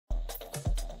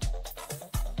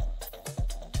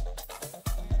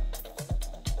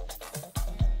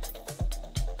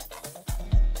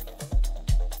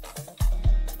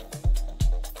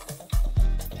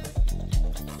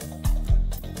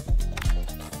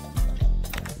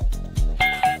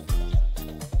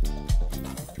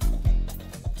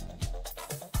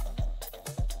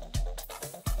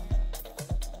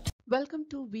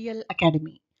to VL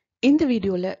Academy. இந்த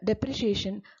வீடியோல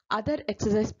depreciation other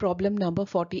exercise problem number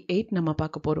 48 நம்ம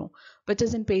பார்க்க போறோம், which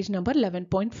is in page number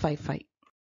 11.55.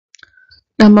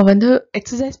 நம்ம வந்து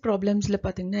exercise problemsல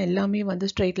பாத்தீங்கன்னா எல்லாமே வந்து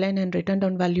straight line and return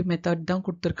down value method தான்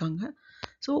கொடுத்திருக்காங்க.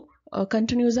 So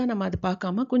continuously நம்ம அது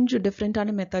பார்க்காம கொஞ்சம்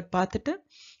டிஃபரெண்டான மெத்தட் பார்த்துட்டு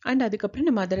அண்ட் அதுக்கப்புறம்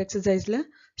நம்ம other எக்ஸசைஸ்ல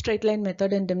straight line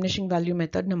method and diminishing value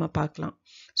method நம்ம பார்க்கலாம்.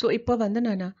 ஸோ இப்போ வந்து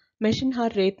நான் மெஷின்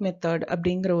ஹார் ரேட் மெத்தட்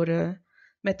அப்படிங்கிற ஒரு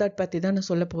மெத்தட் பற்றி தான் நான்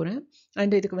சொல்ல போகிறேன்.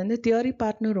 அண்ட் இதுக்கு வந்து தியரி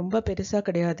பார்ட்னு ரொம்ப பெருசாக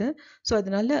கிடையாது. ஸோ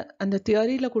அதனால அந்த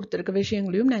தியரியில் கொடுத்துருக்க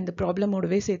விஷயங்களையும் நான் இந்த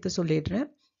ப்ராப்ளமோடவே சேர்த்து சொல்லிடுறேன்.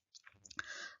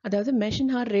 அதாவது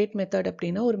மெஷின் ஹார் ரேட் மெத்தட்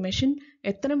அப்படின்னா ஒரு மெஷின்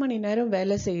எத்தனை மணி நேரம்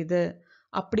வேலை செய்யுது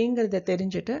அப்படிங்கிறத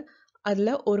தெரிஞ்சுட்டு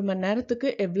அதில் ஒரு மணி நேரத்துக்கு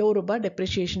எவ்வளோ ரூபாய்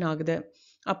டெப்ரிஷியேஷன் ஆகுது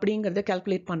அப்படிங்கிறத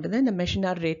கால்குலேட் பண்ணுறது இந்த machine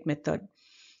hour rate method.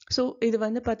 So இது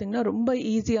வந்து பார்த்திங்கன்னா ரொம்ப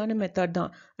ஈஸியான மெத்தட்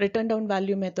தான். ரிட்டர்ன் டவுன்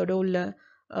வேல்யூ மெத்தடோ இல்லை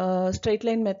ஸ்ட்ரெயிட்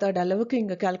லைன் மெத்தட் அளவுக்கு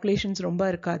இங்கே கால்குலேஷன்ஸ் ரொம்ப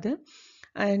இருக்காது.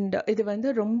 அண்ட் இது வந்து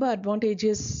ரொம்ப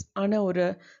அட்வான்டேஜஸ் ஆன ஒரு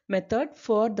method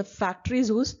for the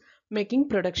factories whose making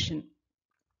production.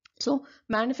 So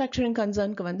manufacturing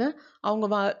கன்சர்னுக்கு வந்து அவங்க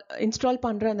இன்ஸ்டால்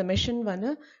பண்ணுற அந்த மெஷின்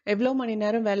வந்து எவ்வளோ மணி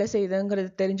நேரம் வேலை செய்யுதுங்கிறது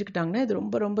தெரிஞ்சுக்கிட்டாங்கன்னா இது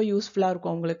ரொம்ப ரொம்ப யூஸ்ஃபுல்லாக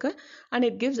இருக்கும் அவங்களுக்கு. And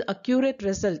it gives accurate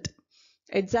result,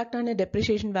 எக்ஸாக்டான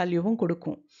depreciation வேல்யூவும்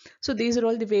கொடுக்கும். So these are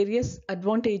all the various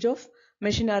advantage of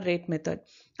machine R rate method.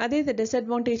 அதே இது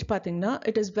டிஸ்அட்வான்டேஜ் பார்த்தீங்கன்னா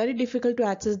it is very difficult to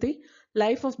access the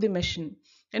life of the machine.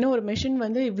 ஏன்னா ஒரு மெஷின்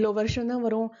வந்து இவ்வளோ வருஷம் தான்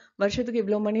வரும், வருஷத்துக்கு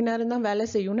இவ்வளோ மணி நேரம் தான் வேலை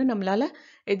செய்யும்னு நம்மளால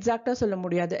எக்ஸாக்டாக சொல்ல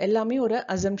முடியாது. எல்லாமே ஒரு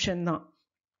அசம்ஷன் தான்.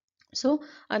 ஸோ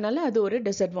அதனால அது ஒரு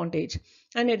disadvantage.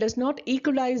 And it does not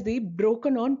equalise the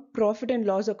broken on profit and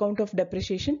loss account of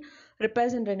depreciation,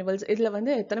 repairs and renewals. இதில்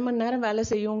வந்து எத்தனை மணி நேரம் வேலை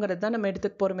செய்யுங்கிறது தான் நம்ம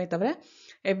எடுத்துக்க போகிறோமே தவிர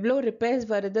எவ்வளோ ரிப்பேர்ஸ்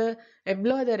வருது,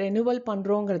 எவ்வளோ அதை ரெனிவல்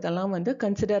பண்ணுறோங்கிறதெல்லாம் வந்து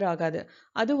கன்சிடர் ஆகாது.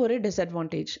 அது ஒரு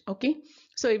டிஸ்அட்வான்டேஜ். ஓகே,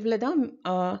 ஸோ இவ்வளோ தான்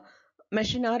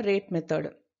machine R rate method.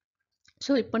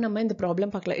 So இப்போ நம்ம இந்த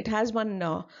ப்ராப்ளம் பார்க்கலாம். It has one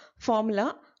formula.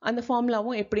 அந்த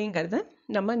ஃபார்முலாவும் எப்படிங்கிறத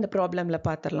நம்ம இந்த ப்ராப்ளமில்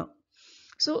பார்த்துடலாம்.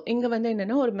 ஸோ இங்கே வந்து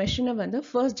என்னென்னா ஒரு மெஷினை வந்து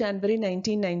 1st January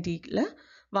 1990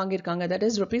 வாங்கியிருக்காங்க. That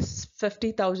is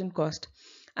 ₹50,000 cost.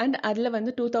 அண்ட் அதில்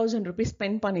வந்து ₹2,000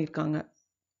 ஸ்பெண்ட் பண்ணியிருக்காங்க.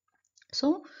 So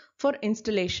for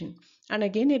installation and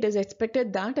again it is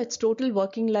expected that it's total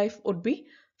working life would be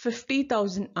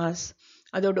 50,000 hours.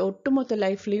 அதோட ஒட்டுமொத்த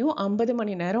லைஃப்லேயும் 50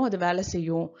 மணி நேரம் அது வேலை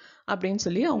செய்யும் அப்படின்னு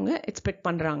சொல்லி அவங்க எக்ஸ்பெக்ட்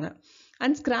பண்ணுறாங்க.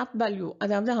 அண்ட் ஸ்கிராப் வேல்யூ,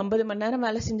 அதாவது 50 மணி நேரம்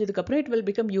வேலை செஞ்சதுக்கப்புறம் it will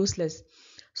become useless.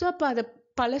 So அப்போ அதை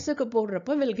பழசுக்கு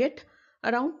போடுறப்ப வில் கெட்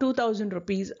அரவுண்ட்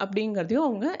 ₹2,000 அப்படிங்கிறதையும்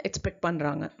அவங்க எக்ஸ்பெக்ட்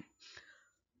பண்ணுறாங்க.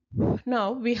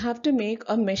 Now we have to make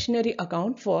a machinery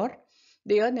account for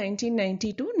the year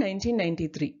 1990 to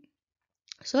 1993.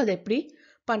 So அது எப்படி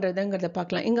பண்ணுறதுங்கிறத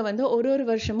பார்க்கலாம். இங்கே வந்து ஒரு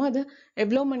வருஷமும் அது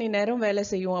எவ்வளோ மணி நேரம் வேலை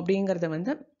செய்யும் அப்படிங்கிறத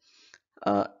வந்து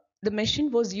the machine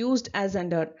was used as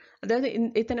under, அதாவது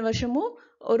இத்தனை வருஷமும்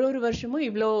ஒரு வருஷமும்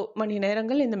இவ்வளோ மணி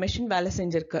நேரங்கள் இந்த மெஷின் வேலை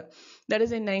செஞ்சிருக்கு. That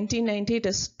is in 1990 it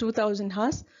is 2,000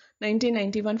 hours,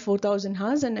 1991 4,000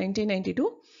 hours, and 1992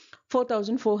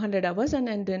 4,400 hours,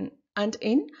 and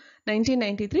in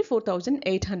 1993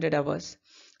 4,800 hours.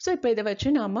 So இப்போ இதை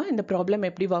வச்சு நாம இந்த ப்ராப்ளம்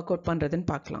எப்படி ஒர்க் அவுட் பண்ணுறதுன்னு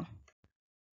பார்க்கலாம்.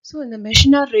 ஸோ இந்த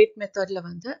மெஷின் ஆர் ரேட் மெத்தடில்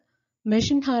வந்து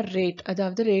மெஷின் ஆர் ரேட்,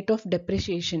 அதாவது ரேட் ஆஃப்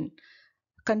டெப்ரிசியேஷன்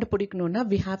கண்டுபிடிக்கணும்னா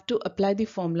we have to apply the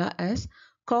formula as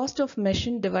cost of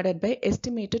machine divided by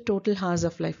estimated total hours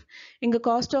of life. இங்க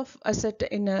cost of asset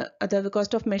என்ன, அதாவது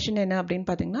cost of machine என்ன அப்படின்னு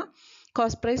பார்த்தீங்கன்னா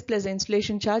cost price plus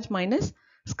installation charge minus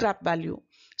scrap value.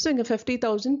 So இங்கே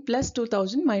 50,000 plus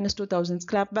 2,000 minus 2,000,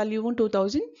 scrap value-வும்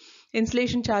 2,000,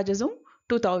 installation charges-ம்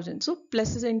 2,000. So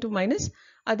plus into minus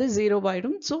அது 0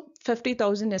 ஆயிடும். So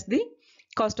 50,000 is the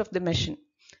cost of the machine.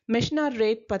 Machine hour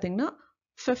rate பார்த்தீங்கன்னா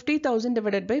 50,000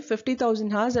 divided by 50,000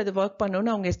 hours அது work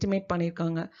பண்ணணும்னு அவங்க estimate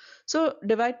பண்ணியிருக்காங்க. So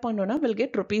divide பண்ணோன்னா will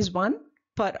get ₹1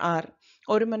 per hour.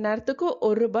 ஒரு மணி நேரத்துக்கு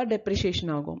 ₹1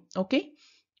 டெப்ரிசியேஷன் ஆகும். ஓகே,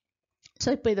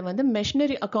 ஸோ இப்போ இதை வந்து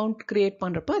மெஷினரி அக்கௌண்ட் கிரியேட்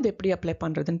பண்ணுறப்ப அது எப்படி அப்ளை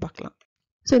பண்ணுறதுன்னு பார்க்கலாம்.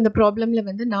 ஸோ இந்த ப்ராப்ளமில்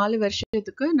வந்து 4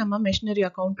 வருஷத்துக்கு நம்ம மெஷினரி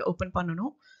அக்கௌண்ட் ஓப்பன்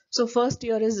பண்ணணும். So first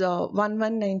year is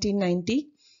 1/1/1990.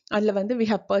 அதில் வந்து we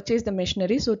have purchased the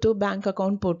machinery. So to bank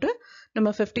account போட்டு நம்ம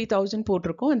 50,000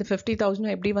 போட்டிருக்கோம். அந்த 50,000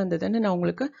 எப்படி வந்ததுன்னு நான்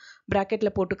உங்களுக்கு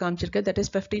ப்ராக்கெட்டில் போட்டு காமிச்சிருக்கேன். That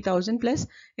is 50,000 plus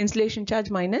installation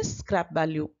charge minus scrap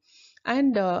value.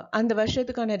 And அந்த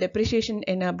வருஷத்துக்கான டெப்ரிசியேஷன்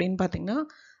என்ன அப்படின்னு பார்த்தீங்கன்னா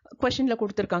கொஷனில்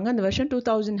கொடுத்துருக்காங்க. அந்த வருஷம்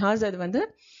 2,000 hours அது வந்து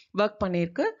ஒர்க்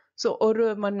பண்ணியிருக்கு. ஸோ ஒரு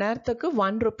மணி நேரத்துக்கு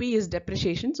 ₹1 is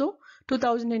depreciation. So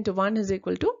 2,000 into 1 is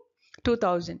equal to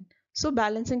 2,000. So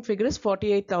balancing figure is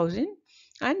 48,000.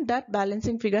 And that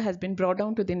balancing figure has been brought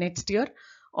down to the next year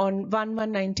on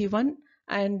 1/1/91,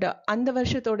 and அந்த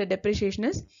வருஷத்தோட depreciation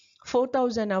is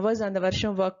 4,000 hours அந்த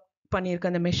வருஷம் work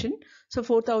பண்ணியிருக்க அந்த machine. So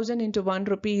 4000 into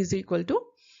 1 rupee is equal to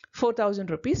 4000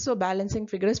 rupees. So balancing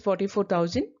figure is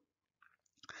 44,000.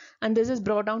 And this is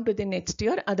brought down to the next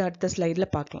year. அது அடுத்த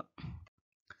ஸ்லைடில் பார்க்கலாம்.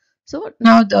 So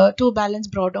now the two balance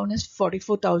brought down is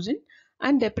 44,000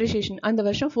 and depreciation. அந்த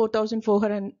வருஷம்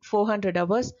 4,400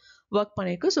 hours work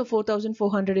பண்ணிருக்கு. So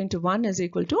 4,400 into 1 is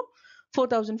equal to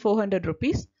 4,400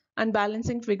 rupees and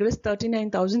balancing figure is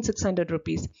 39,600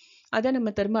 rupees. அதை நம்ம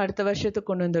திரும்ப அடுத்த வருஷத்துக்கு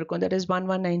கொண்டு வந்திருக்கோம். That is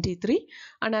 1193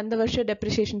 and அந்த வருஷம்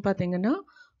depreciation பார்த்தீங்கன்னா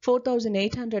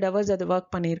 4,800 hours அது work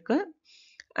பண்ணிருக்கு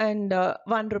and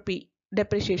 1 rupee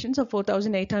depreciation. So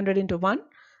 4,800 into 1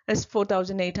 is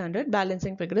 4,800.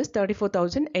 Balancing figure is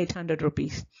 34,800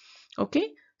 rupees. Okay.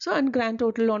 So and grand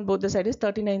total on both the sides is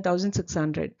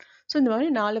 39,600. So இந்த மாதிரி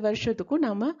 4 வருஷத்துக்கும்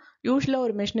நம்ம யூஸ்வலாக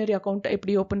ஒரு மெஷினரி அக்கௌண்ட்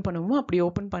எப்படி ஓப்பன் பண்ணுவோமோ அப்படி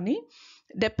ஓப்பன் பண்ணி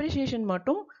டெப்ரிசியேஷன்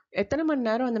மட்டும் எத்தனை மணி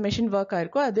நேரம் அந்த மெஷின் ஒர்க்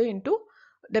ஆயிருக்கோ அது into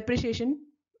depreciation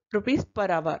rupees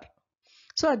per hour.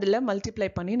 So அதில் மல்டிப்ளை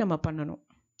பண்ணி நம்ம பண்ணணும்.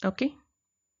 ஓகே.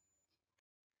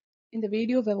 இந்த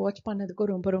வீடியோவை வாட்ச் பண்ணதுக்கு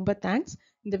ரொம்ப ரொம்ப தேங்க்ஸ்.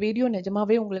 இந்த வீடியோ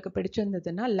நிஜமாவே உங்களுக்கு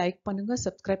பிடிச்சிருந்ததுன்னா லைக் பண்ணுங்க,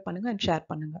 சப்ஸ்கிரைப் பண்ணுங்க அண்ட் ஷேர்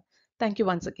பண்ணுங்க. Thank you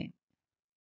once again.